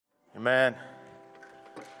Amen.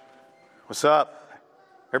 What's up?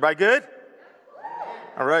 Everybody good?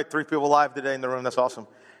 All right, 3 people live today in the room. That's awesome.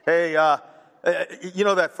 Hey, you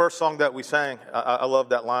know that first song that we sang? I love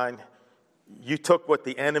that line. You took what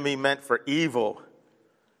the enemy meant for evil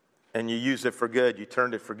and you used it for good. You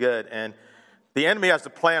turned it for good. And the enemy has the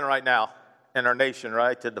plan right now in our nation,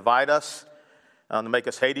 right? To divide us, to make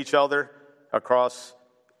us hate each other across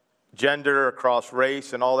gender, across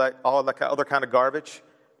race, and all that other kind of garbage.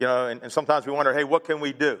 You know, and sometimes we wonder, hey, what can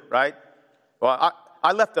we do, right? Well,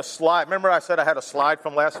 I left a slide. Remember I said I had a slide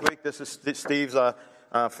from last week? This is Steve's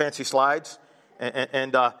fancy slides.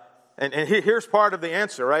 And here's part of the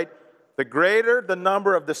answer, right? The greater the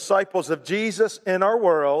number of disciples of Jesus in our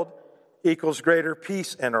world equals greater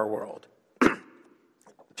peace in our world.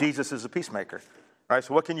 Jesus is a peacemaker, right?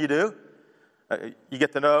 So what can you do? You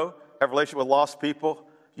get to know, have a relationship with lost people.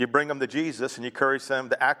 You bring them to Jesus and you encourage them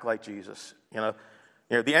to act like Jesus. You know,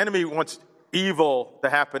 the enemy wants evil to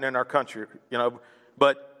happen in our country,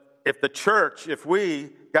 but if the church, if we,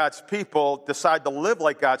 God's people, decide to live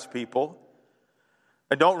like God's people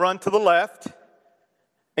and don't run to the left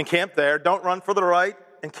and camp there, don't run for the right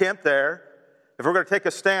and camp there. If we're going to take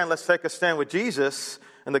a stand, let's take a stand with Jesus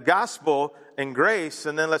and the gospel and grace,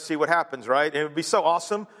 and then let's see what happens, right? It would be so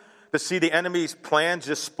awesome to see the enemy's plans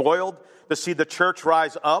just spoiled, to see the church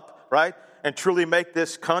rise up, right? And truly make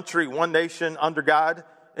this country one nation under God,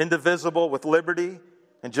 indivisible with liberty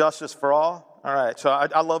and justice for all. All right, so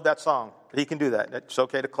I love that song. He can do that. It's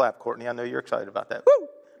okay to clap, Courtney. I know you're excited about that. Woo!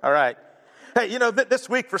 All right. Hey, this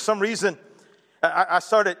week, for some reason, I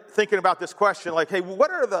started thinking about this question, like, hey, what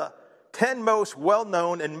are the 10 most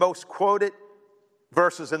well-known and most quoted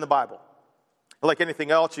verses in the Bible? Like anything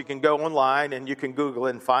else, you can go online and you can Google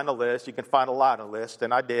it and find a list. You can find a lot of lists,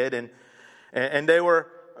 and I did, and they were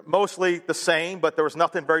mostly the same, but there was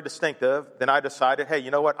nothing very distinctive. Then I decided, hey, you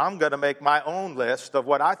know what? I'm going to make my own list of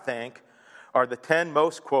what I think are the 10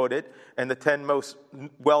 most quoted and the 10 most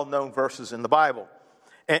well-known verses in the Bible.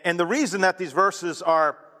 And the reason that these verses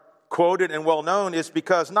are quoted and well-known is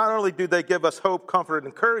because not only do they give us hope, comfort, and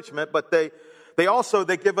encouragement, but they also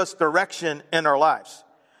give us direction in our lives.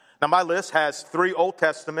 Now, my list has 3 Old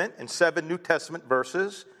Testament and 7 New Testament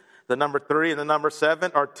verses. The number 3 and the number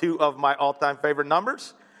 7 are 2 of my all-time favorite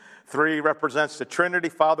numbers. 3 represents the Trinity,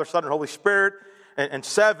 Father, Son, and Holy Spirit, and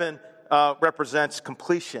 7 represents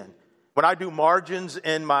completion. When I do margins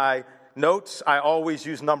in my notes, I always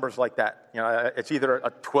use numbers like that. It's either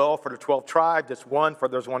a 12 for the 12 tribes, it's 1 for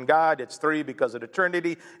there's one God, it's 3 because of the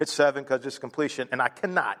Trinity, it's 7 because it's completion. And I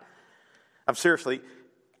cannot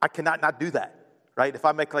not do that, right? If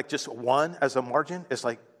I make like just 1 as a margin, it's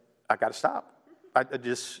like, I got to stop. I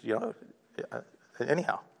just,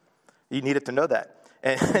 anyhow, you needed to know that.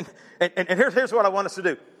 And here's what I want us to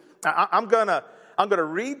do. I'm gonna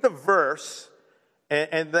read the verse,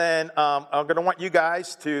 and then I'm gonna want you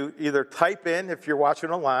guys to either type in if you're watching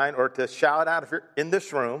online or to shout out if you're in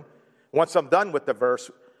this room. Once I'm done with the verse,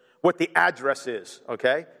 what the address is.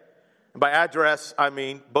 Okay, and by address I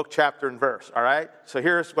mean book, chapter, and verse. All right. So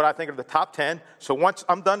here's what I think of the top 10. So once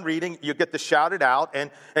I'm done reading, you get to shout it out. And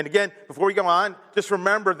again, before we go on, just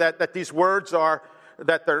remember that these words are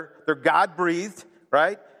that they're God breathed.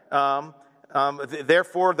 Right?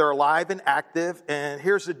 Therefore, they're alive and active. And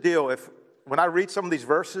here's the deal. When I read some of these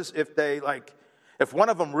verses, if one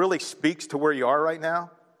of them really speaks to where you are right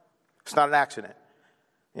now, it's not an accident.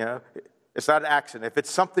 It's not an accident. If it's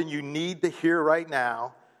something you need to hear right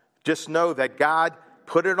now, just know that God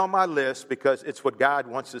put it on my list because it's what God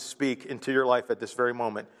wants to speak into your life at this very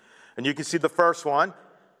moment. And you can see the first one.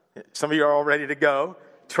 Some of you are all ready to go.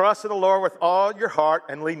 Trust in the Lord with all your heart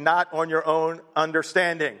and lean not on your own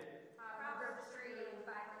understanding.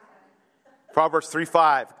 Proverbs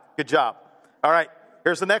 3:5. Good job. All right,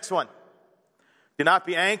 here's the next one. Do not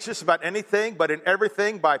be anxious about anything, but in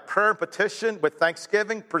everything by prayer and petition with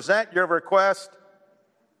thanksgiving, present your request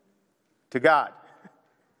to God.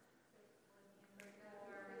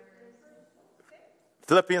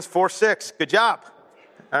 Philippians 4:6. Good job.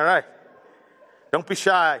 All right. Don't be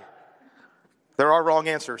shy. There are wrong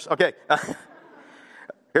answers. Okay.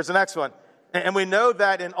 Here's the next one. And we know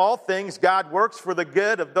that in all things God works for the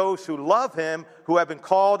good of those who love him, who have been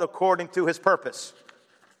called according to his purpose.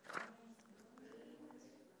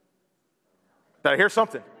 Did I hear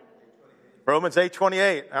something? Romans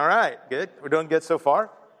 8:28. All right, good. We're doing good so far.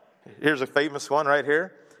 Here's a famous one right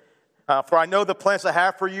here. For I know the plans I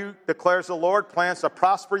have for you, declares the Lord, plans to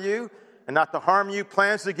prosper you and not to harm you,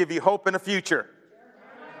 plans to give you hope in the future.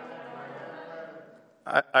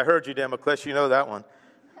 I heard you, Democles. You know that one.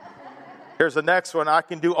 Here's the next one. I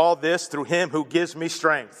can do all this through him who gives me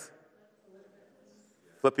strength.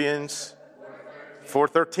 Philippians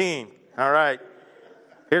 4:13. All right.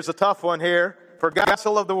 Here's a tough one here. For God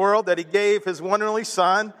so loved the world that he gave his one and only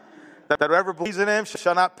Son, that whoever believes in him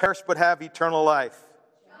shall not perish but have eternal life.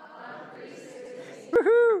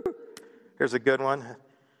 Woohoo! Here's a good one.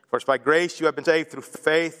 For it's by grace you have been saved through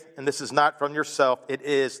faith, and this is not from yourself. It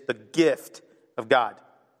is the gift of God.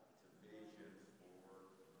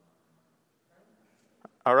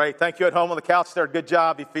 All right. Thank you at home on the couch there. Good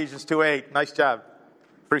job, Ephesians 2:8. Nice job.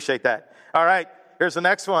 Appreciate that. All right. Here's the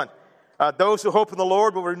next one. Those who hope in the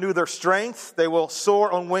Lord will renew their strength. They will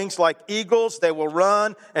soar on wings like eagles. They will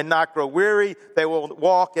run and not grow weary. They will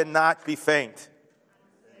walk and not be faint.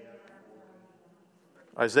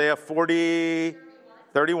 Isaiah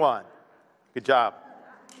 40:31. Good job.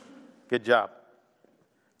 Good job.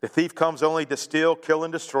 The thief comes only to steal, kill,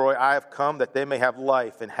 and destroy. I have come that they may have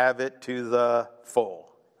life and have it to the full.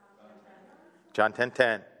 John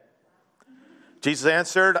 10:10. Jesus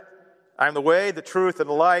answered, I am the way, the truth, and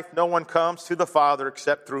the life. No one comes to the Father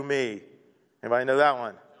except through me. Anybody know that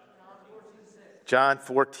one? John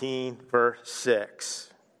 14, verse 6.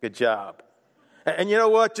 Good job. And you know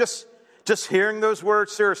what? Just hearing those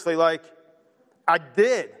words, seriously, like, I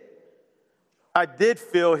did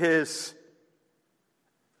feel his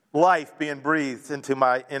life being breathed into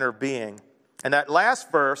my inner being. And that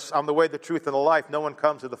last verse, I'm the way, the truth, and the life. No one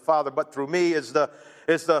comes to the Father but through me is the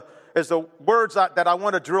words that I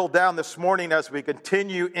want to drill down this morning as we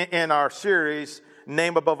continue in our series,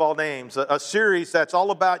 Name Above All Names. A series that's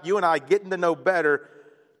all about you and I getting to know better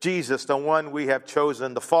Jesus, the one we have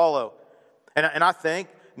chosen to follow. And I think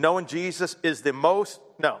knowing Jesus is the most,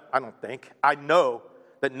 no, I don't think. I know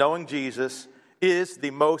that knowing Jesus is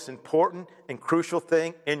the most important and crucial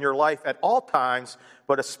thing in your life at all times,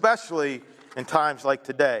 but especially in times like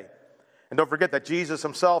today. And don't forget that Jesus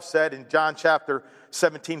himself said in John chapter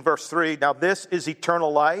 17, verse 3, now this is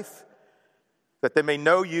eternal life, that they may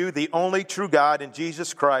know you, the only true God, and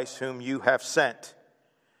Jesus Christ, whom you have sent.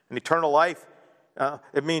 And eternal life,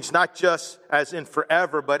 it means not just as in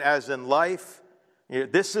forever, but as in life.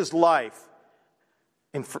 This is life.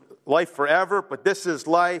 Life forever, but this is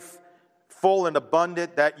life full and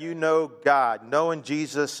abundant, that you know God. Knowing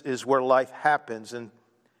Jesus is where life happens. And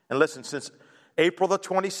listen, since April the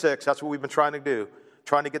 26th, that's what we've been trying to do.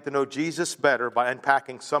 Trying to get to know Jesus better by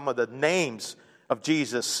unpacking some of the names of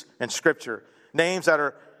Jesus in Scripture. Names that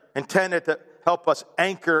are intended to help us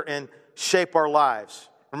anchor and shape our lives.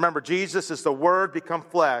 Remember, Jesus is the Word become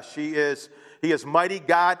flesh. He is mighty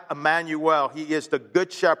God, Emmanuel. He is the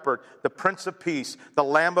Good Shepherd, the Prince of Peace, the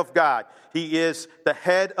Lamb of God. He is the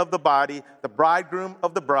head of the body, the bridegroom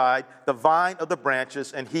of the bride, the vine of the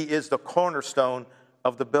branches, and he is the cornerstone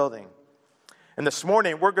of the building. And this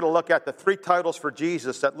morning, we're going to look at the three titles for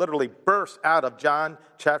Jesus that literally burst out of John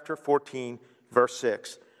chapter 14, verse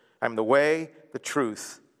 6. I'm the way, the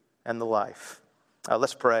truth, and the life.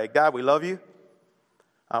 Let's pray. God, we love you.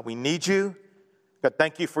 We need you. God,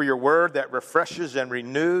 thank you for your word that refreshes and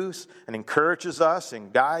renews and encourages us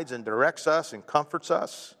and guides and directs us and comforts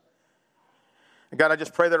us. And God, I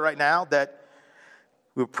just pray that right now that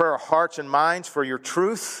we prepare our hearts and minds for your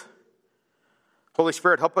truth. Holy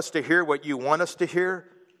Spirit, help us to hear what you want us to hear.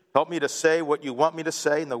 Help me to say what you want me to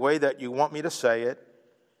say in the way that you want me to say it.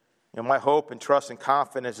 And my hope and trust and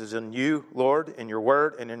confidence is in you, Lord, in your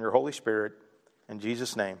word and in your Holy Spirit. In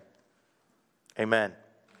Jesus' name, amen.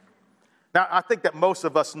 Now, I think that most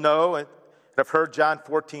of us know and have heard John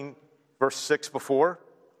 14, verse 6 before.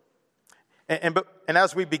 And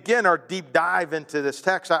as we begin our deep dive into this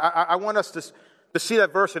text, I want us to see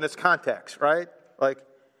that verse in its context, right? Like,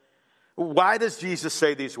 why does Jesus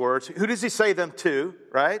say these words? Who does he say them to,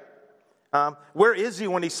 right? Where is he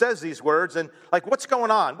when he says these words? And, like, what's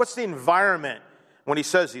going on? What's the environment when he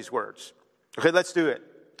says these words? Okay, let's do it.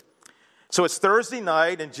 So it's Thursday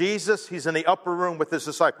night, and Jesus, he's in the upper room with his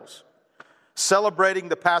disciples, celebrating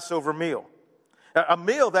the Passover meal. A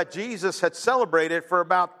meal that Jesus had celebrated for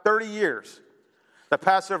about 30 years. The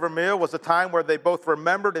Passover meal was a time where they both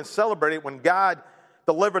remembered and celebrated when God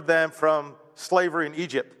delivered them from slavery in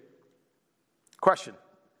Egypt. Question.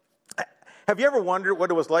 Have you ever wondered what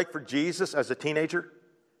it was like for Jesus as a teenager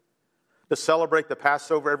to celebrate the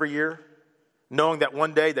Passover every year, knowing that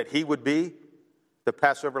one day that he would be the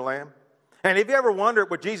Passover lamb? And have you ever wondered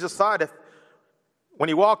what Jesus thought if when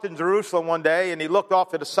he walked in Jerusalem one day and he looked off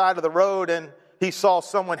to the side of the road and he saw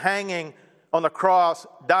someone hanging on the cross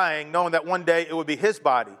dying, knowing that one day it would be his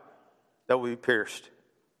body that would be pierced?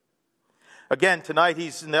 Again, tonight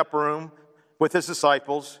he's in the upper room with his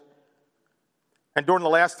disciples. And during the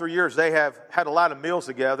last 3 years, they have had a lot of meals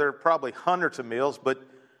together, probably hundreds of meals, but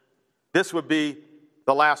this would be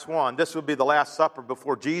the last one. This would be the Last Supper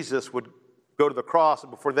before Jesus would go to the cross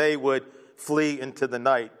and before they would flee into the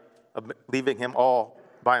night, leaving him all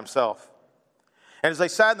by himself. And as they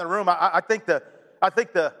sat in the room, I think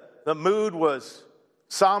the mood was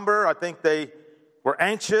somber. I think they were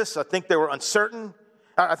anxious. I think they were uncertain.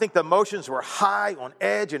 I think the emotions were high, on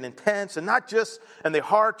edge, and intense, and not just in the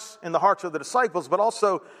hearts of the disciples, but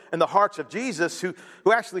also in the hearts of Jesus, who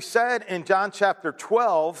actually said in John chapter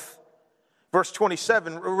 12, verse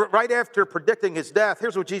 27, right after predicting his death,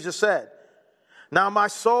 here's what Jesus said. Now my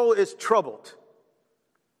soul is troubled.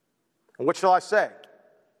 And what shall I say?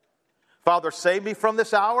 Father, save me from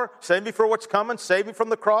this hour. Save me for what's coming. Save me from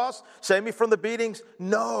the cross. Save me from the beatings.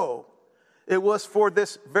 No, it was for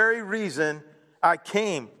this very reason I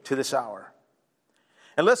came to this hour.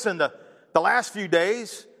 And listen, the last few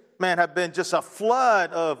days, man, have been just a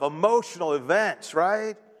flood of emotional events,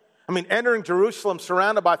 right? I mean, entering Jerusalem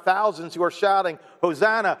surrounded by thousands who are shouting,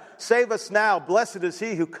 Hosanna, save us now, blessed is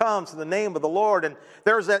he who comes in the name of the Lord. And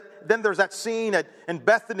there's that scene in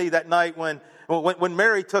Bethany that night when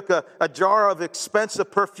Mary took a jar of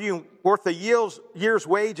expensive perfume worth a year's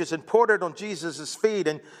wages and poured it on Jesus' feet.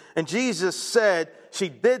 And Jesus said, she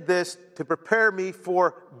did this to prepare me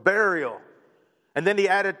for burial. And then he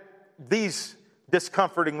added these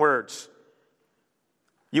discomforting words.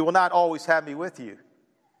 You will not always have me with you.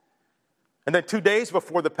 And then 2 days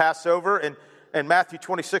before the Passover, in Matthew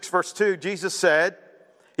 26, verse 2, Jesus said,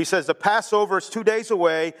 he says, the Passover is 2 days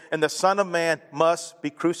away, and the Son of Man must be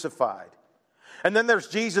crucified. And then there's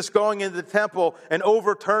Jesus going into the temple and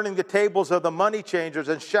overturning the tables of the money changers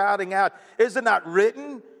and shouting out, is it not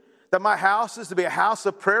written that my house is to be a house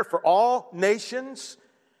of prayer for all nations?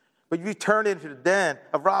 But you turn it into the den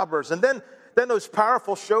of robbers. And then those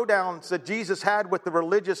powerful showdowns that Jesus had with the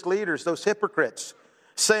religious leaders, those hypocrites,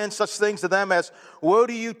 saying such things to them as, woe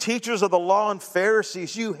to you teachers of the law and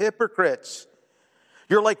Pharisees, you hypocrites.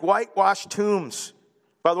 You're like whitewashed tombs.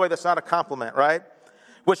 By the way, that's not a compliment, right?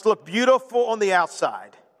 Which look beautiful on the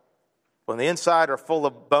outside, but on the inside are full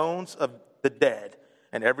of bones of the dead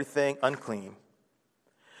and everything unclean.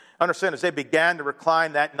 Understand, as they began to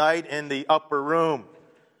recline that night in the upper room,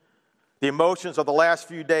 the emotions of the last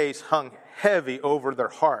few days hung heavy over their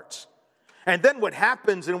hearts. And then what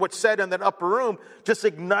happens and what's said in that upper room just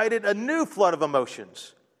ignited a new flood of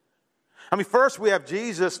emotions. I mean, first we have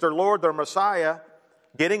Jesus, their Lord, their Messiah,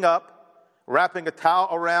 getting up, wrapping a towel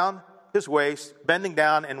around his waist, bending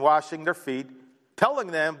down and washing their feet, telling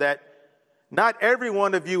them that not every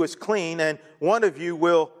one of you is clean and one of you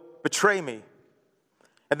will betray me.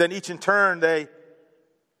 And then each in turn they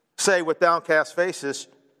say with downcast faces,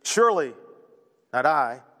 surely not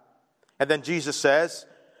I. And then Jesus says,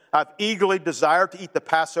 I've eagerly desired to eat the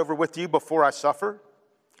Passover with you before I suffer.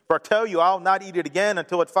 For I tell you, I'll not eat it again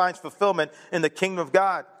until it finds fulfillment in the kingdom of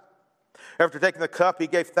God. After taking the cup, he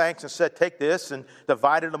gave thanks and said, take this and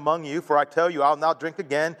divide it among you. For I tell you, I'll not drink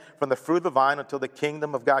again from the fruit of the vine until the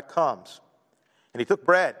kingdom of God comes. And he took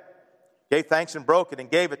bread, gave thanks and broke it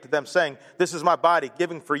and gave it to them, saying, this is my body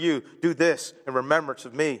given for you. Do this in remembrance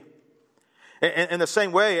of me. In the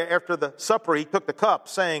same way, after the supper, he took the cup,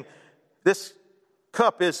 saying, this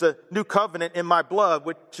cup is a new covenant in my blood,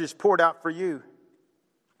 which is poured out for you.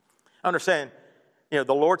 Understand, the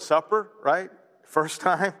Lord's Supper, right? First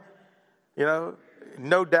time,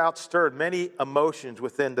 no doubt stirred many emotions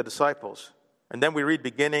within the disciples. And then we read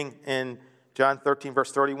beginning in John 13,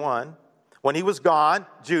 verse 31. When he was gone,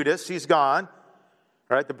 Judas, he's gone.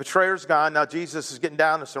 Right? The betrayer's gone. Now Jesus is getting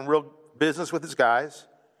down to some real business with his guys.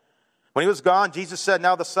 When he was gone, Jesus said,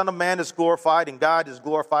 now the Son of Man is glorified and God is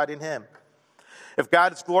glorified in him. If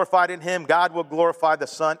God is glorified in him, God will glorify the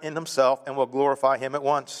Son in himself and will glorify him at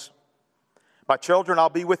once. My children, I'll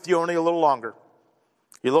be with you only a little longer.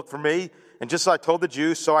 You look for me, and just as I told the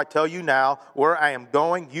Jews, so I tell you now, where I am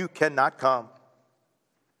going, you cannot come.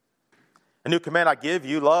 A new command I give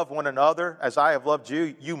you, love one another as I have loved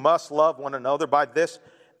you. You must love one another. By this,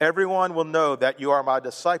 everyone will know that you are my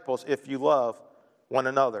disciples if you love one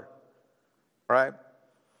another. Right?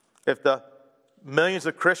 If the millions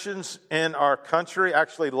of Christians in our country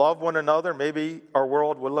actually love one another, maybe our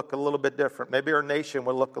world would look a little bit different. Maybe our nation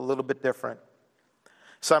would look a little bit different.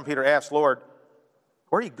 Simon Peter asked, Lord,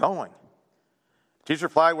 where are you going? Jesus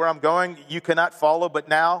replied, where I'm going, you cannot follow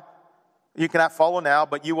now,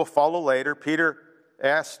 but you will follow later. Peter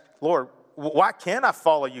asked, Lord, why can't I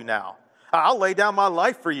follow you now? I'll lay down my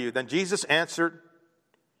life for you. Then Jesus answered,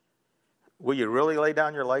 will you really lay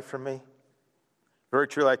down your life for me? Very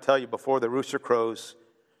truly, I tell you, before the rooster crows,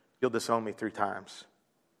 you'll disown me 3 times.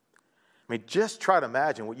 I mean, just try to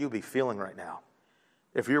imagine what you'll be feeling right now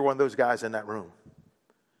if you're one of those guys in that room.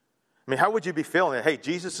 I I mean, how would you be feeling it? Hey,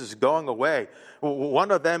 Jesus is going away.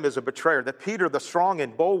 One of them is a betrayer. That Peter, the strong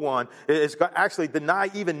and bold one, is actually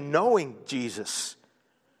deny even knowing Jesus.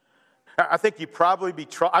 I think you'd probably be,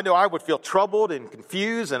 I know I would feel troubled and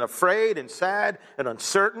confused and afraid and sad and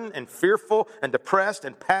uncertain and fearful and depressed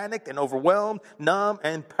and panicked and overwhelmed, numb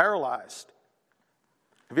and paralyzed.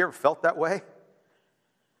 Have you ever felt that way?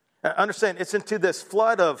 Understand, it's into this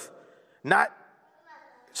flood of not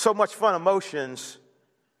so much fun emotions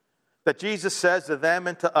that Jesus says to them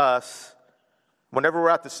and to us, whenever we're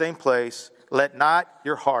at the same place, let not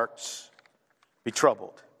your hearts be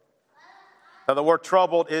troubled. Now, the word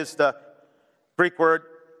troubled is the Greek word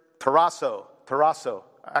tarasso.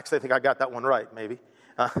 Actually, I think I got that one right, maybe.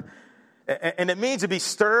 And it means to be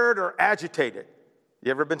stirred or agitated. You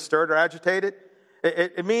ever been stirred or agitated?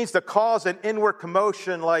 It means to cause an inward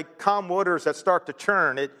commotion like calm waters that start to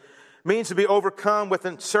churn. It means to be overcome with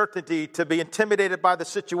uncertainty, to be intimidated by the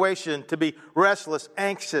situation, to be restless,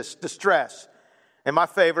 anxious, distressed. And my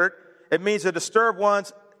favorite, it means to disturb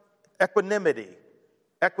one's equanimity.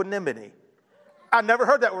 Equanimity. I've never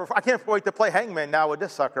heard that word before. I can't wait to play hangman now with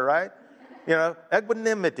this sucker, right? You know,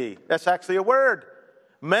 equanimity. That's actually a word.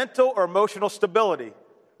 Mental or emotional stability.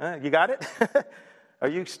 You got it?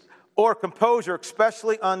 Or composure,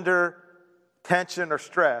 especially under tension or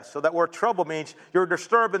stress. So that word trouble means you're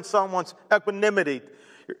disturbing someone's equanimity,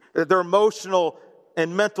 their emotional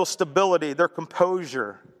and mental stability, their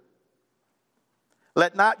composure.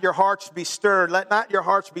 Let not your hearts be stirred. Let not your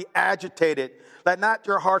hearts be agitated. Let not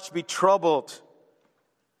your hearts be troubled.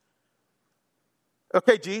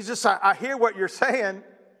 Okay, Jesus, I hear what you're saying,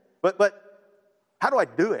 but how do I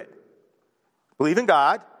do it? Believe in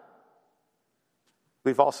God.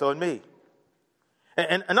 Believe also in me.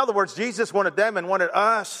 And in other words, Jesus wanted them and wanted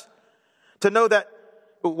us to know that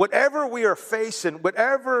whatever we are facing,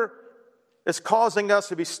 whatever is causing us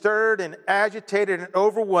to be stirred and agitated and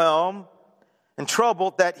overwhelmed and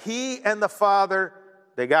troubled, that He and the Father,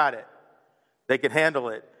 they got it. They can handle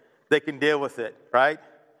it. They can deal with it, right?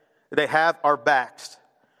 They have our backs.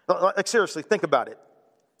 Like, seriously, think about it.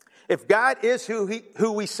 If God is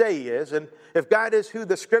who we say He is, and if God is who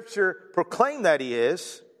the Scripture proclaim that He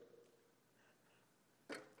is,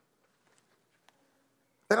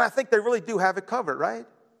 then I think they really do have it covered, right?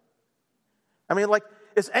 I mean, like,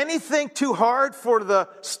 is anything too hard for the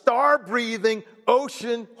star-breathing,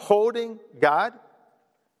 ocean-holding God?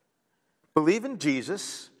 Believe in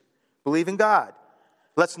Jesus. Believe in God.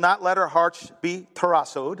 Let's not let our hearts be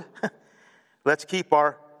terrassoed. Let's keep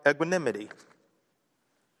our equanimity. In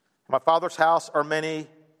my Father's house are many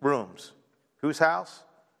rooms. Whose house?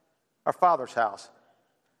 Our Father's house.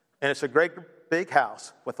 And it's a great big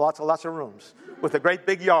house with lots of rooms, with a great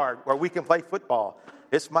big yard where we can play football.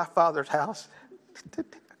 It's my Father's house.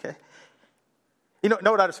 Okay. You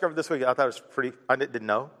know what I discovered this week? I thought it was pretty, I didn't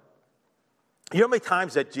know. You know how many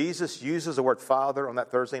times that Jesus uses the word Father on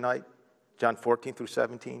that Thursday night? John 14 through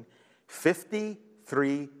 17.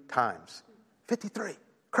 53 times. 53.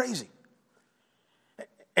 Crazy.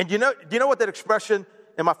 And do you know what that expression,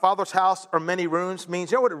 in my Father's house are many rooms,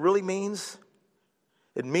 means? You know what it really means?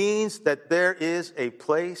 It means that there is a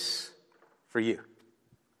place for you.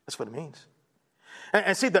 That's what it means.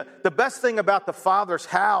 And see, the best thing about the Father's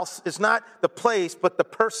house is not the place, but the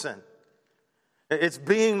person. It's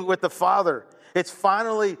being with the Father. It's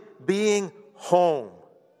finally being home.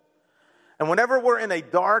 And whenever we're in a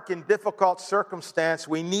dark and difficult circumstance,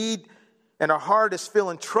 we need, and our heart is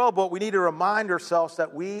feeling trouble, we need to remind ourselves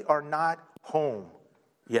that we are not home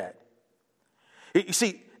yet. You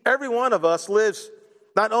see, every one of us lives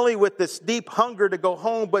not only with this deep hunger to go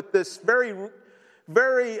home, but this very,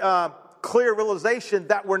 very clear realization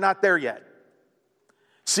that we're not there yet.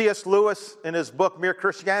 C.S. Lewis, in his book, Mere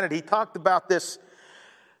Christianity, he talked about this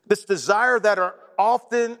desire that are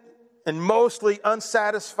often and mostly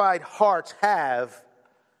unsatisfied hearts have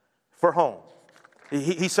for home.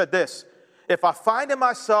 He said this: if I find in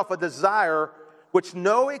myself a desire which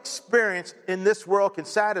no experience in this world can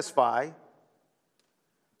satisfy,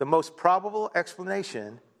 the most probable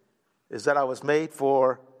explanation is that I was made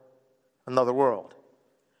for another world.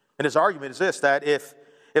 And his argument is this, that if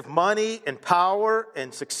money and power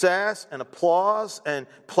and success and applause and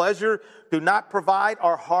pleasure do not provide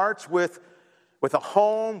our hearts with a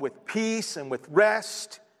home, with peace and with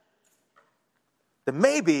rest, then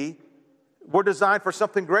maybe we're designed for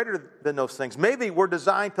something greater than those things. Maybe we're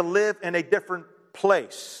designed to live in a different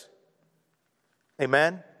place.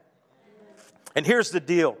 Amen? And here's the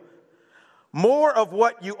deal. More of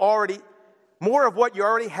what you already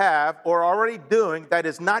have or already doing that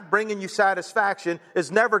is not bringing you satisfaction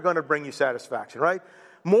is never going to bring you satisfaction, right?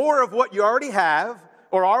 More of what you already have,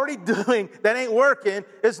 or already doing that ain't working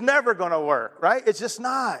is never going to work, right? It's just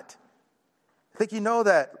not. I think you know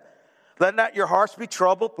that. Let not your hearts be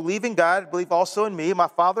troubled. Believe in God. Believe also in me. In my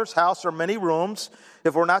Father's house are many rooms.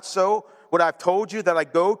 If we're not so, would I have told you that I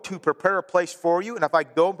go to prepare a place for you? And if I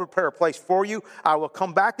go and prepare a place for you, I will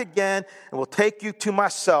come back again and will take you to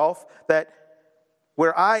myself, that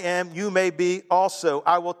where I am, you may be also.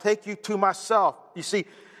 I will take you to myself. You see,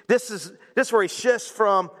 this is where he shifts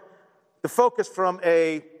from the focus from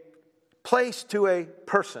a place to a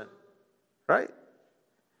person, right?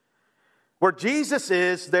 Where Jesus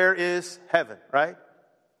is, there is heaven, right?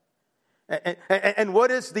 And what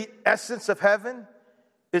is the essence of heaven?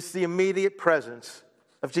 It's the immediate presence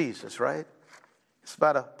of Jesus, right? It's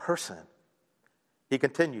about a person. He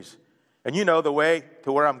continues, and you know the way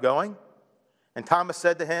to where I'm going. And Thomas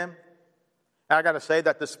said to him, I got to say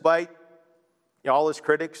that despite all his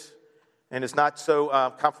critics and his not so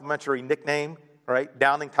complimentary nickname, right,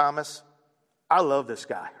 Doubting Thomas, I love this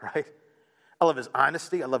guy, right? I love his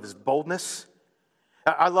honesty. I love his boldness.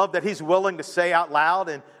 I love that he's willing to say out loud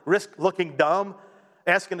and risk looking dumb,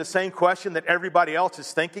 asking the same question that everybody else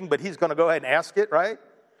is thinking, but he's going to go ahead and ask it, right?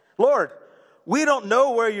 Lord, we don't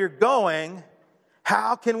know where you're going.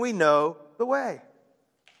 How can we know the way?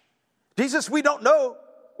 Jesus, we don't know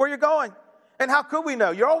where you're going. And how could we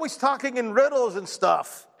know? You're always talking in riddles and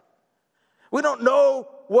stuff. We don't know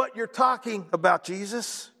what you're talking about,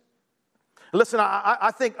 Jesus. Listen,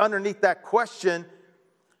 I think underneath that question,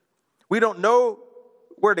 we don't know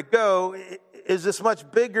where to go, is this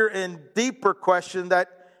much bigger and deeper question that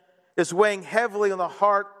is weighing heavily on the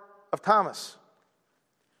heart of Thomas.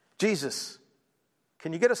 Jesus,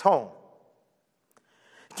 can you get us home?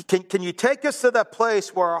 Can you take us to that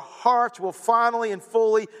place where our hearts will finally and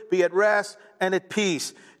fully be at rest and at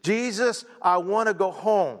peace? Jesus, I want to go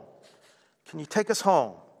home. Can you take us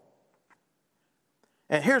home?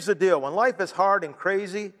 And here's the deal. When life is hard and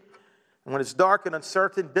crazy, and when it's dark and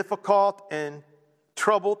uncertain, difficult and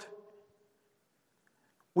troubled,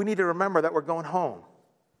 we need to remember that we're going home.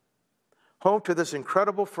 Home to this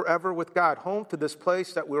incredible forever with God. Home to this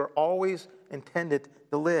place that we were always intended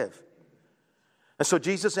to live. And so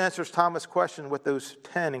Jesus answers Thomas' question with those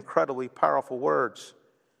 10 incredibly powerful words.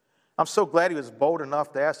 I'm so glad he was bold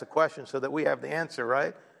enough to ask the question so that we have the answer,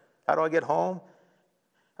 right? How do I get home?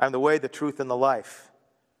 I'm the way, the truth, and the life.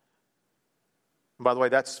 And by the way,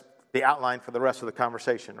 that's the outline for the rest of the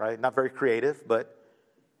conversation, right? Not very creative, but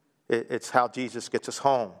it's how Jesus gets us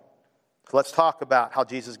home. So let's talk about how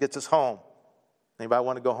Jesus gets us home. Anybody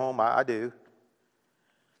want to go home? I do.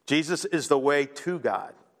 Jesus is the way to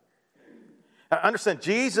God. Now, understand,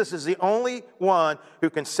 Jesus is the only one who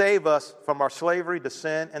can save us from our slavery to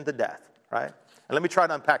sin and to death, right? And let me try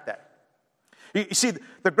to unpack that. You see,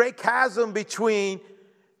 the great chasm between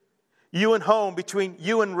you and home, between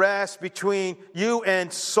you and rest, between you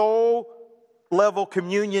and soul-level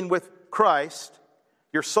communion with Christ,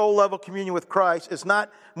 your soul-level communion with Christ is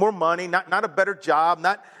not more money, not a better job,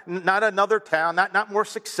 not another town, not more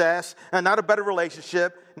success, and not a better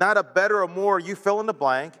relationship, not a better or more, you fill in the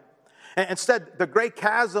blank. And instead, the great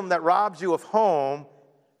chasm that robs you of home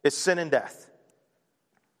is sin and death.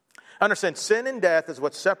 Understand, sin and death is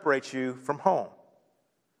what separates you from home.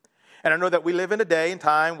 And I know that we live in a day and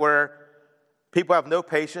time where people have no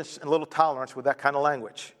patience and little tolerance with that kind of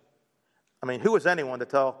language. I mean, who is anyone to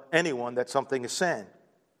tell anyone that something is sin?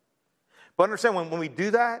 But understand, when we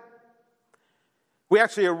do that, we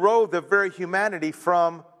actually erode the very humanity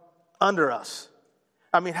from under us.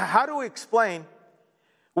 I mean, how do we explain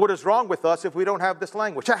what is wrong with us if we don't have this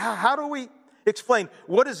language? How do we explain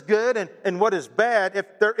what is good and what is bad if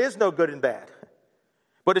there is no good and bad?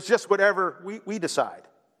 But it's just whatever we decide.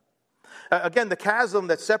 Again, the chasm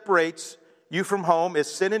that separates you from home is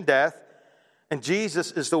sin and death, and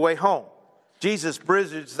Jesus is the way home. Jesus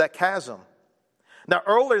bridges that chasm. Now,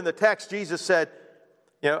 earlier in the text, Jesus said,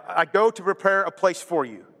 I go to prepare a place for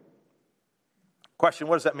you. Question,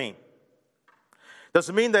 what does that mean? Does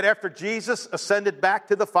it mean that after Jesus ascended back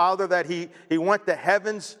to the Father that he went to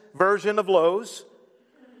heaven's version of Lowe's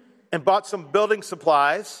and bought some building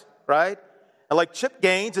supplies, right? And like Chip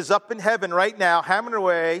Gaines is up in heaven right now, hammering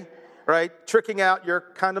away, right, tricking out your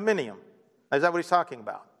condominium. Is that what he's talking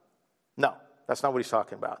about? No, that's not what he's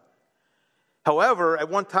talking about. However, at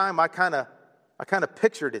one time, I kind of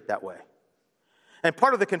pictured it that way. And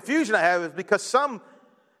part of the confusion I have is because some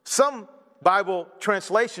Bible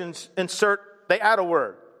translations they add a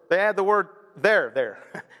word. They add the word there,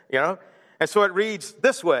 And so it reads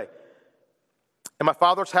this way. In my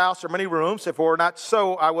Father's house are many rooms. If it were not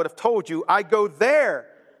so, I would have told you, I go there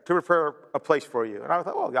to prepare a place for you. And I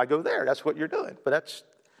thought, I go there. That's what you're doing. But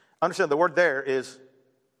understand the word there is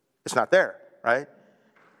It's not there, right?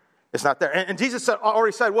 It's not there. And Jesus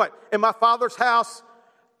already said what? In my Father's house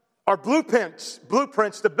are blueprints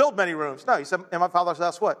to build many rooms. No, he said, in my Father's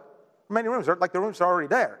house what? Many rooms. Like the rooms are already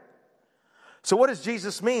there. So what does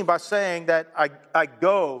Jesus mean by saying that I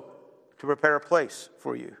go to prepare a place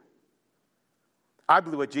for you? I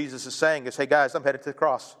believe what Jesus is saying is, hey guys, I'm headed to the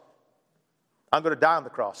cross. I'm going to die on the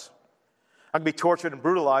cross. I'm going to be tortured and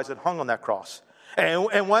brutalized and hung on that cross.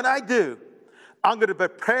 And when I do, I'm going to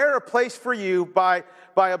prepare a place for you by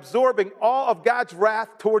absorbing all of God's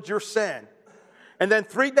wrath towards your sin. And then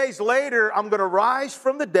 3 days later, I'm going to rise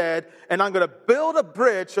from the dead, and I'm going to build a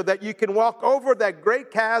bridge so that you can walk over that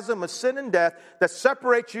great chasm of sin and death that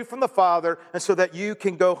separates you from the Father, and so that you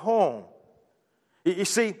can go home. You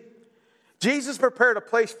see, Jesus prepared a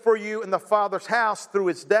place for you in the Father's house through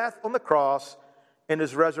his death on the cross and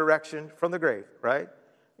his resurrection from the grave, right?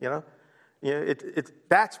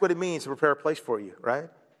 That's what it means to prepare a place for you, right?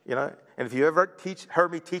 And if you ever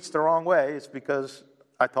heard me teach the wrong way, it's because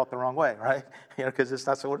I taught the wrong way, right? Because it's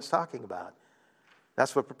not what it's talking about.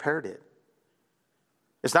 That's what prepared it.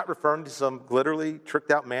 It's not referring to some literally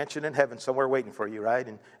tricked out mansion in heaven somewhere waiting for you, right?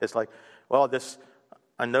 And it's like, well,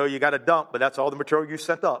 I know you got a dump, but that's all the material you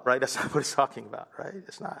sent up, right? That's not what it's talking about, right?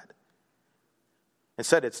 It's not.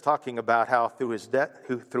 Instead, it's talking about how through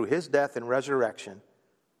his death and resurrection,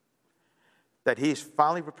 that he's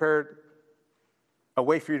finally prepared a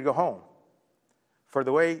way for you to go home. For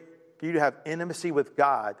the way for you to have intimacy with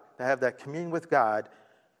God, to have that communion with God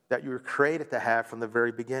that you were created to have from the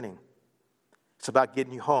very beginning. It's about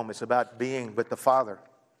getting you home. It's about being with the Father.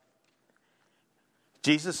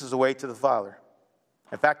 Jesus is the way to the Father.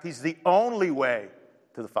 In fact, he's the only way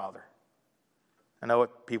to the Father. I know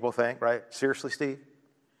what people think, right? Seriously, Steve?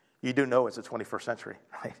 You do know it's the 21st century,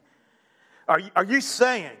 right? Are you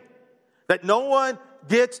saying that no one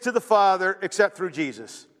gets to the Father except through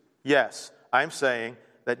Jesus? Yes, I'm saying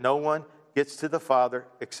that no one gets to the Father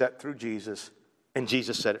except through Jesus. And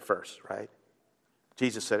Jesus said it first, right?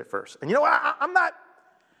 Jesus said it first. And you know what? I'm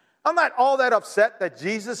not all that upset that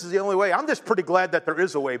Jesus is the only way. I'm just pretty glad that there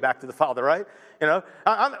is a way back to the Father, right?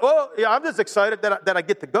 I'm just excited that I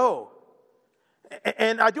get to go.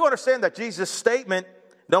 And I do understand that Jesus' statement,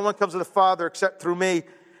 no one comes to the Father except through me,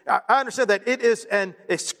 I understand that it is an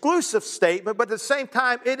exclusive statement, but at the same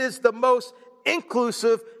time, it is the most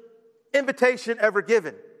inclusive invitation ever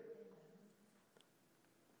given.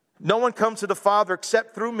 No one comes to the Father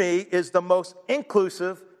except through me is the most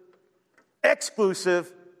inclusive,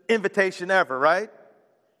 exclusive invitation ever, right?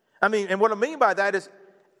 And what I mean by that is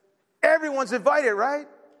everyone's invited, right?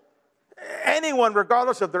 Anyone,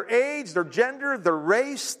 regardless of their age, their gender, their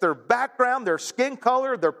race, their background, their skin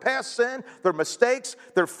color, their past sin, their mistakes,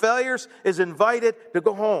 their failures, is invited to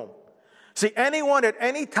go home. See, anyone at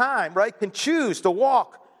any time, right, can choose to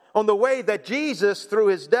walk on the way that Jesus, through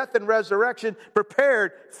his death and resurrection,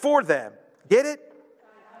 prepared for them. Get it?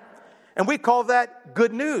 And we call that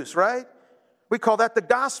good news, right? We call that the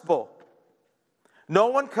gospel. No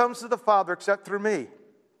one comes to the Father except through me.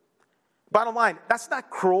 Bottom line, that's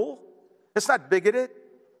not cruel. It's not bigoted.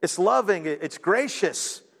 It's loving. It's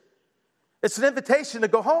gracious. It's an invitation to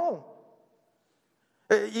go home.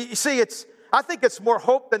 You see, I think it's more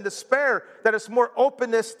hope than despair, that it's more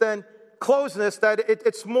openness than closeness, that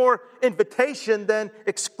it's more invitation than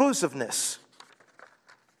exclusiveness.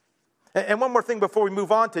 And one more thing before we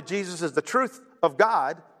move on to Jesus is the truth of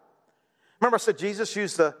God. Remember I said Jesus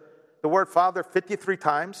used the word Father 53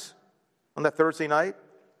 times on that Thursday night?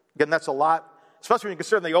 Again, that's a lot, especially when you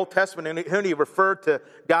consider in the Old Testament, he only referred to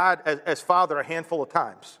God as Father a handful of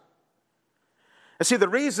times. And see, the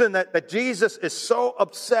reason that Jesus is so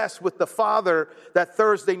obsessed with the Father that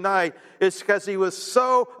Thursday night is because he was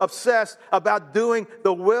so obsessed about doing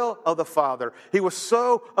the will of the Father. He was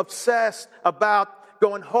so obsessed about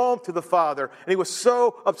going home to the Father. And he was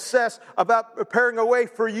so obsessed about preparing a way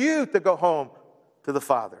for you to go home to the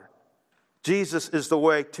Father. Jesus is the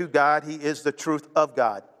way to God. He is the truth of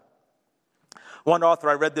God. One author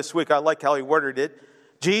I read this week, I like how he worded it.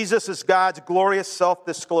 Jesus is God's glorious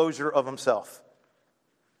self-disclosure of himself.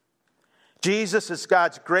 Jesus is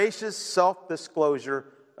God's gracious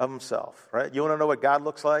self-disclosure of himself, right? You want to know what God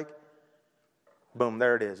looks like? Boom,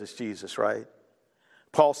 there it is. It's Jesus, right?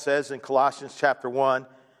 Paul says in Colossians chapter 1,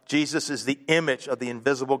 Jesus is the image of the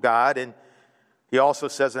invisible God. And he also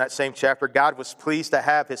says in that same chapter, God was pleased to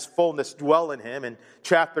have his fullness dwell in him. In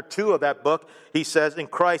chapter 2 of that book, he says, in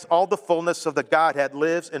Christ, all the fullness of the Godhead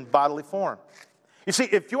lives in bodily form. You see,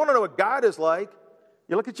 if you want to know what God is like,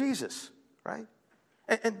 you look at Jesus, right?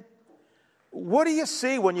 And what do you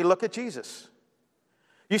see when you look at Jesus?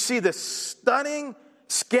 You see this stunning,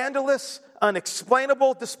 scandalous,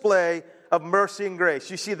 unexplainable display of mercy and grace.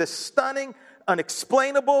 You see this stunning,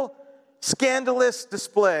 unexplainable, scandalous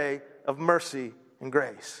display of mercy and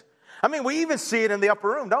grace. I mean, we even see it in the upper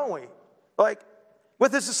room, don't we? Like,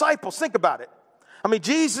 with his disciples, think about it. I mean,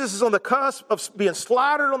 Jesus is on the cusp of being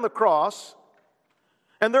slaughtered on the cross,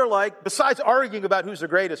 and they're like, besides arguing about who's the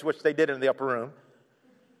greatest, which they did in the upper room,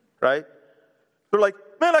 right? They're like,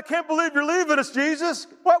 man, I can't believe you're leaving us, Jesus.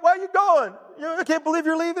 Why are you going? I can't believe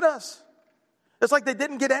you're leaving us. It's like they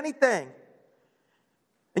didn't get anything.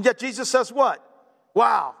 And yet Jesus says what?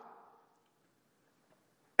 Wow.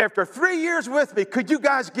 After 3 years with me, could you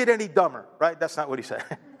guys get any dumber? Right? That's not what he said.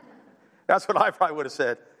 That's what I probably would have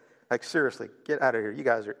said. Like, seriously, get out of here. You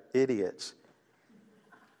guys are idiots.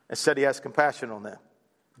 Instead, he has compassion on them.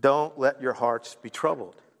 Don't let your hearts be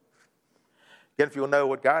troubled. Again, if you will know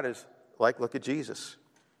what God is like, look at Jesus.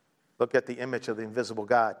 Look at the image of the invisible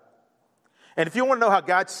God. And if you want to know how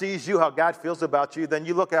God sees you, how God feels about you, then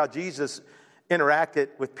you look at how Jesus interacted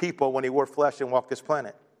with people when he wore flesh and walked this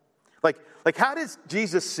planet. Like how did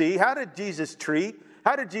Jesus see? How did Jesus treat?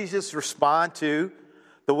 How did Jesus respond to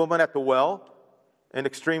the woman at the well, an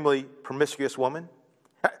extremely promiscuous woman?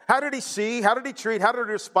 How did he see? How did he treat? How did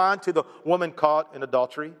he respond to the woman caught in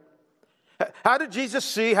adultery? How did Jesus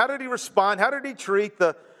see? How did he respond? How did he treat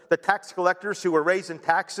the tax collectors who were raising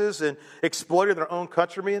taxes and exploiting their own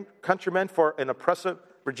countrymen for an oppressive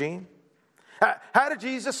regime? How did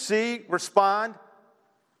Jesus see, respond,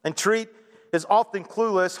 and treat his often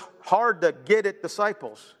clueless, hard-to-get-it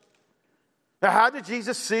disciples? Now, how did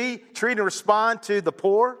Jesus see, treat, and respond to the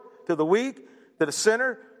poor, to the weak, to the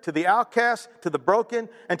sinner, to the outcast, to the broken,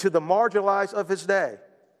 and to the marginalized of his day?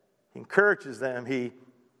 He encourages them. He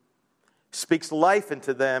speaks life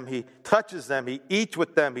into them. He touches them. He eats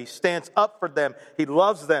with them. He stands up for them. He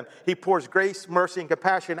loves them. He pours grace, mercy, and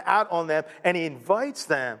compassion out on them. And he invites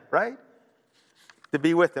them, right, to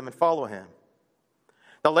be with him and follow him.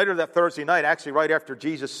 Now, later that Thursday night, actually right after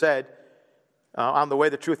Jesus said, I'm the way,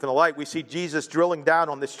 the truth, and the light, we see Jesus drilling down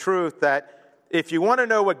on this truth that if you want to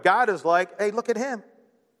know what God is like, hey, look at him.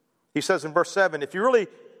 He says in verse 7, if you really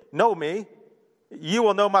know me, you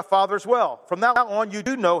will know my Father as well. From now on, you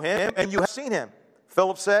do know him, and you have seen him.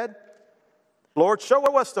 Philip said, Lord,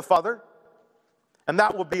 show us the Father, and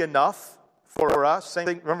that will be enough for us. Same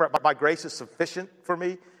thing, remember, my grace is sufficient for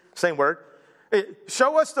me. Same word.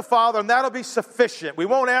 Show us the Father, and that'll be sufficient. We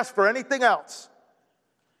won't ask for anything else.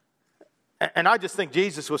 And I just think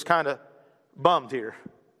Jesus was kind of bummed here.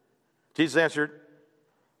 Jesus answered,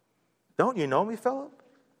 don't you know me, Philip?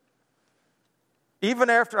 Even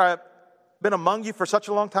after I've been among you for such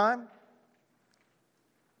a long time?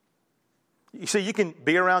 You see, you can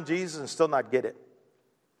be around Jesus and still not get it.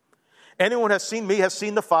 Anyone who has seen me has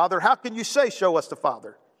seen the Father. How can you say, show us the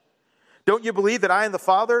Father? Don't you believe that I am the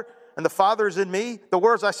Father and the Father is in me? The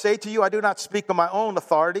words I say to you, I do not speak on my own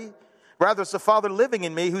authority. Rather, it's the Father living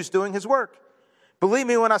in me who's doing his work. Believe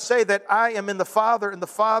me when I say that I am in the Father and the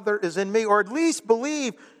Father is in me, or at least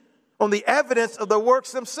believe on the evidence of the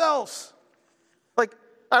works themselves. Like,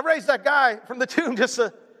 I raised that guy from the tomb just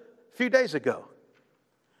a few days ago.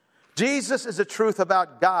 Jesus is the truth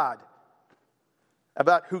about God,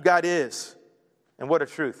 about who God is, and what a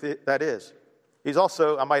truth that is. He's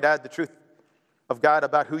also, I might add, the truth of God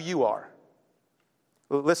about who you are.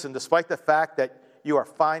 Listen, despite the fact that you are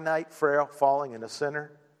finite, frail, falling, and a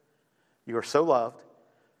sinner, you are so loved,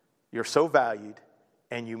 you're so valued,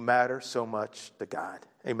 and you matter so much to God.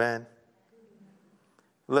 Amen.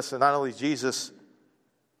 Listen, not only is Jesus,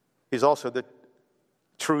 he's also the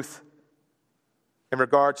truth in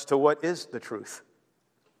regards to what is the truth.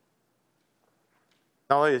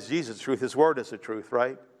 Not only is Jesus the truth, his word is the truth,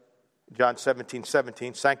 right? John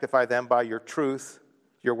 17:17, sanctify them by your truth.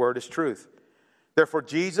 Your word is truth. Therefore,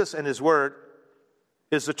 Jesus and his word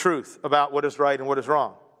is the truth about what is right and what is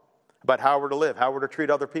wrong, about how we're to live, how we're to treat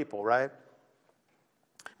other people, right?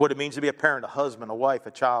 What it means to be a parent, a husband, a wife,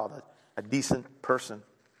 a child, a decent person.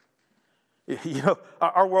 You know,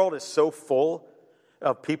 our world is so full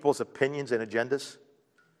of people's opinions and agendas.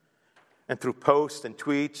 And through posts and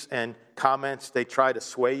tweets and comments, they try to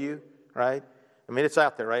sway you, right? I mean, it's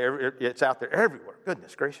out there, right? It's out there everywhere.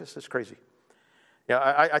 Goodness gracious, it's crazy. You know,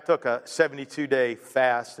 I took a 72-day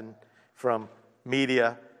fast from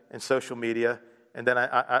media and social media, and then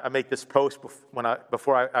I make this post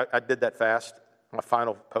before I did that fast, my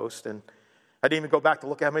final post, and I didn't even go back to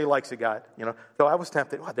look at how many likes it got. You know, so I was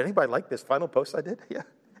tempted. Wow, did anybody like this final post I did? Yeah,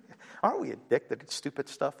 aren't we addicted to stupid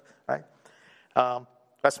stuff, right?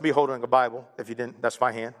 That's me holding a Bible. If you didn't, that's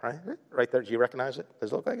my hand, right? Right there. Do you recognize it?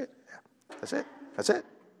 Does it look like it? Yeah. That's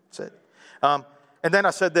it. And then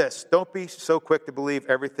I said this, don't be so quick to believe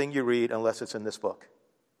everything you read unless it's in this book,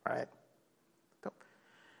 right?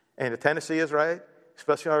 And the tendency is, right,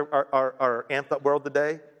 especially in our amped up world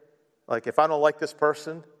today, like if I don't like this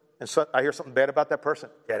person and so I hear something bad about that person,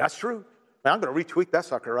 yeah, that's true. Man, I'm going to retweet that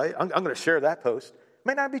sucker, right? I'm going to share that post. It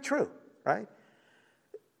may not be true, right?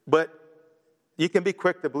 But you can be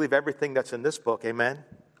quick to believe everything that's in this book, amen?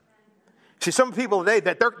 See, some people today,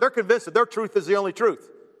 that they're convinced that their truth is the only truth.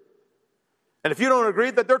 And if you don't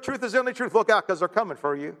agree that their truth is the only truth, look out because they're coming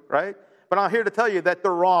for you, right? But I'm here to tell you that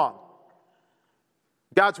they're wrong.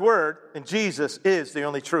 God's word and Jesus is the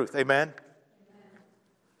only truth, amen?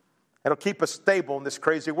 It'll keep us stable in this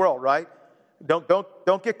crazy world, right?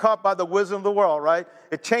 Don't get caught by the wisdom of the world, right?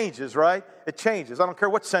 It changes, right? It changes. I don't care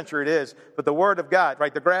what century it is, but the word of God,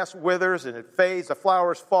 right? The grass withers and it fades, the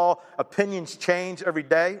flowers fall, opinions change every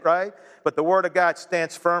day, right? But the word of God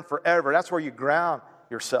stands firm forever. That's where you ground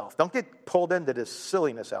yourself. Don't get pulled into this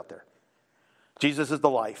silliness out there. Jesus is the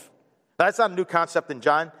life. Now, that's not a new concept in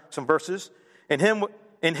John, some verses. In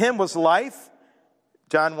him was life,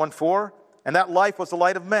 John 1:4, and that life was the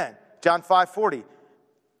light of men, John 5:40.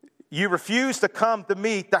 You refuse to come to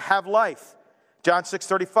me to have life. John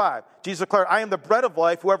 6:35. Jesus declared, I am the bread of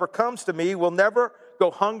life. Whoever comes to me will never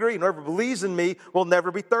go hungry, and whoever believes in me will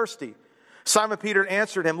never be thirsty. Simon Peter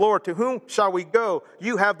answered him, Lord, to whom shall we go?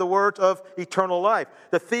 You have the words of eternal life.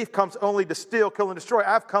 The thief comes only to steal, kill, and destroy.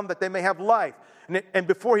 I've come that they may have life. And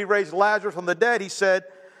before he raised Lazarus from the dead, he said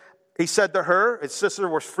to her, his sister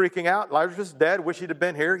was freaking out. Lazarus is dead. Wish he'd have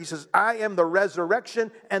been here. He says, I am the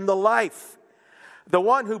resurrection and the life. The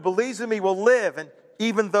one who believes in me will live, and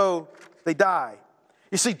even though they die.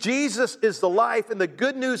 You see, Jesus is the life, and the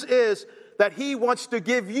good news is that he wants to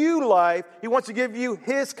give you life. He wants to give you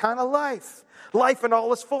his kind of life. Life in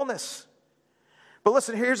all its fullness. But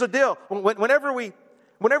listen, here's the deal. Whenever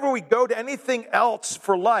we go to anything else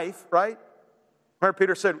for life, right? Remember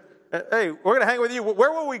Peter said, hey, we're going to hang with you.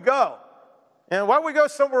 Where will we go? And why don't we go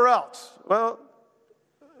somewhere else? Well,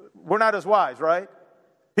 we're not as wise, right?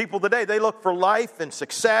 People today, they look for life and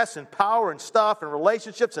success and power and stuff and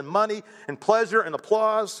relationships and money and pleasure and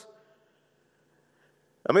applause.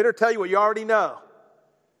 I'm here to tell you what you already know.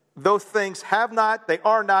 Those things have not, they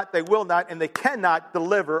are not, they will not, and they cannot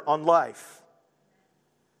deliver on life.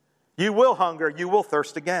 You will hunger, you will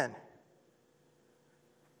thirst again.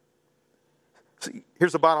 See,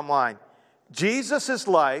 here's the bottom line. Jesus'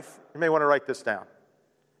 life, you may want to write this down.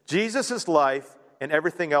 Jesus' life and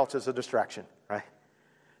everything else is a distraction, right?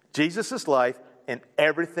 Jesus' life and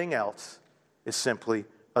everything else is simply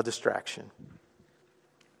a distraction.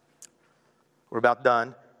 We're about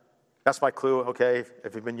done. That's my clue, okay?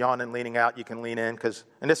 If you've been yawning, leaning out, you can lean in.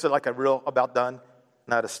 And this is like a real about done,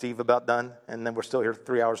 not a Steve about done. And then we're still here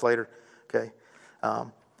 3 hours later, okay?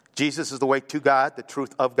 Jesus is the way to God, the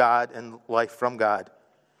truth of God, and life from God.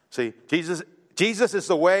 See, Jesus is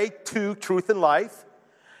the way to truth and life.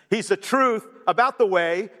 He's the truth about the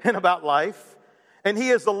way and about life. And he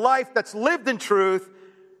is the life that's lived in truth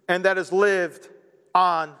and that is lived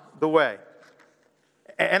on the way.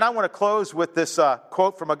 And I want to close with this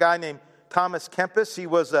quote from a guy named Thomas Kempis. He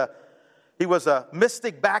was a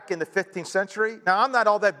mystic back in the 15th century. Now, I'm not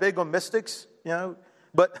all that big on mystics,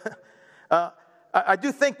 but I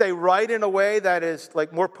do think they write in a way that is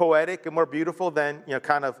like more poetic and more beautiful than,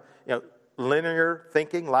 linear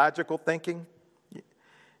thinking, logical thinking.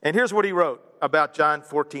 And here's what he wrote about John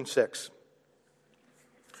 14:6.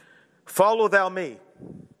 Follow thou me.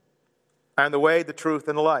 I am the way, the truth,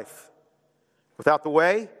 and the life. Without the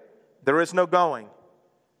way, there is no going.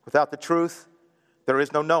 Without the truth, there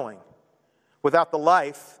is no knowing. Without the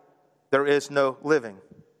life, there is no living.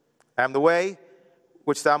 I am the way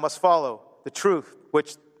which thou must follow, the truth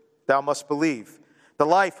which thou must believe, the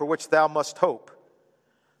life for which thou must hope.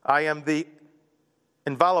 I am the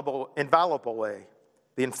infallible way,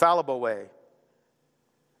 the infallible way.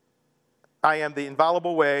 I am the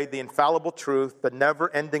infallible way, the infallible truth, the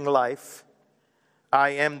never-ending life. I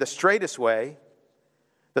am the straightest way,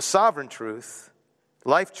 the sovereign truth,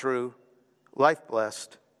 life true, life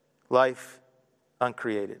blessed, life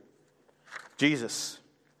uncreated. Jesus.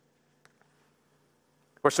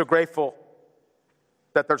 We're so grateful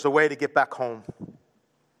that there's a way to get back home.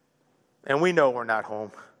 And we know we're not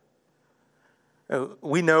home.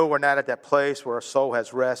 We know we're not at that place where our soul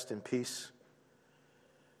has rest and peace.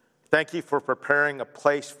 Thank you for preparing a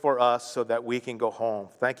place for us so that we can go home.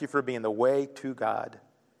 Thank you for being the way to God.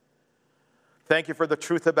 Thank you for the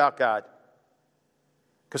truth about God.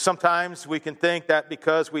 Because sometimes we can think that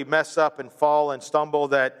because we mess up and fall and stumble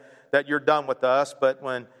that you're done with us. But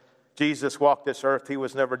when Jesus walked this earth, he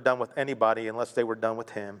was never done with anybody unless they were done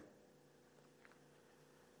with him.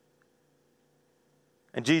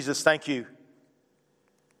 And Jesus, thank you.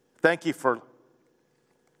 Thank you for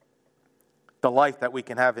the life that we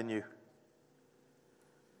can have in you.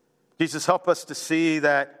 Jesus, help us to see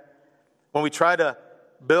that when we try to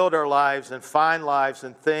build our lives and find lives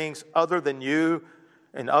and things other than you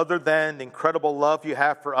and other than the incredible love you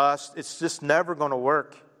have for us, it's just never going to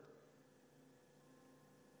work.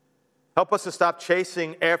 Help us to stop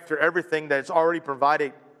chasing after everything that is already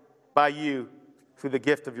provided by you through the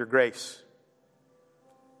gift of your grace.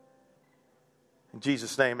 In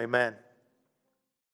Jesus' name, amen.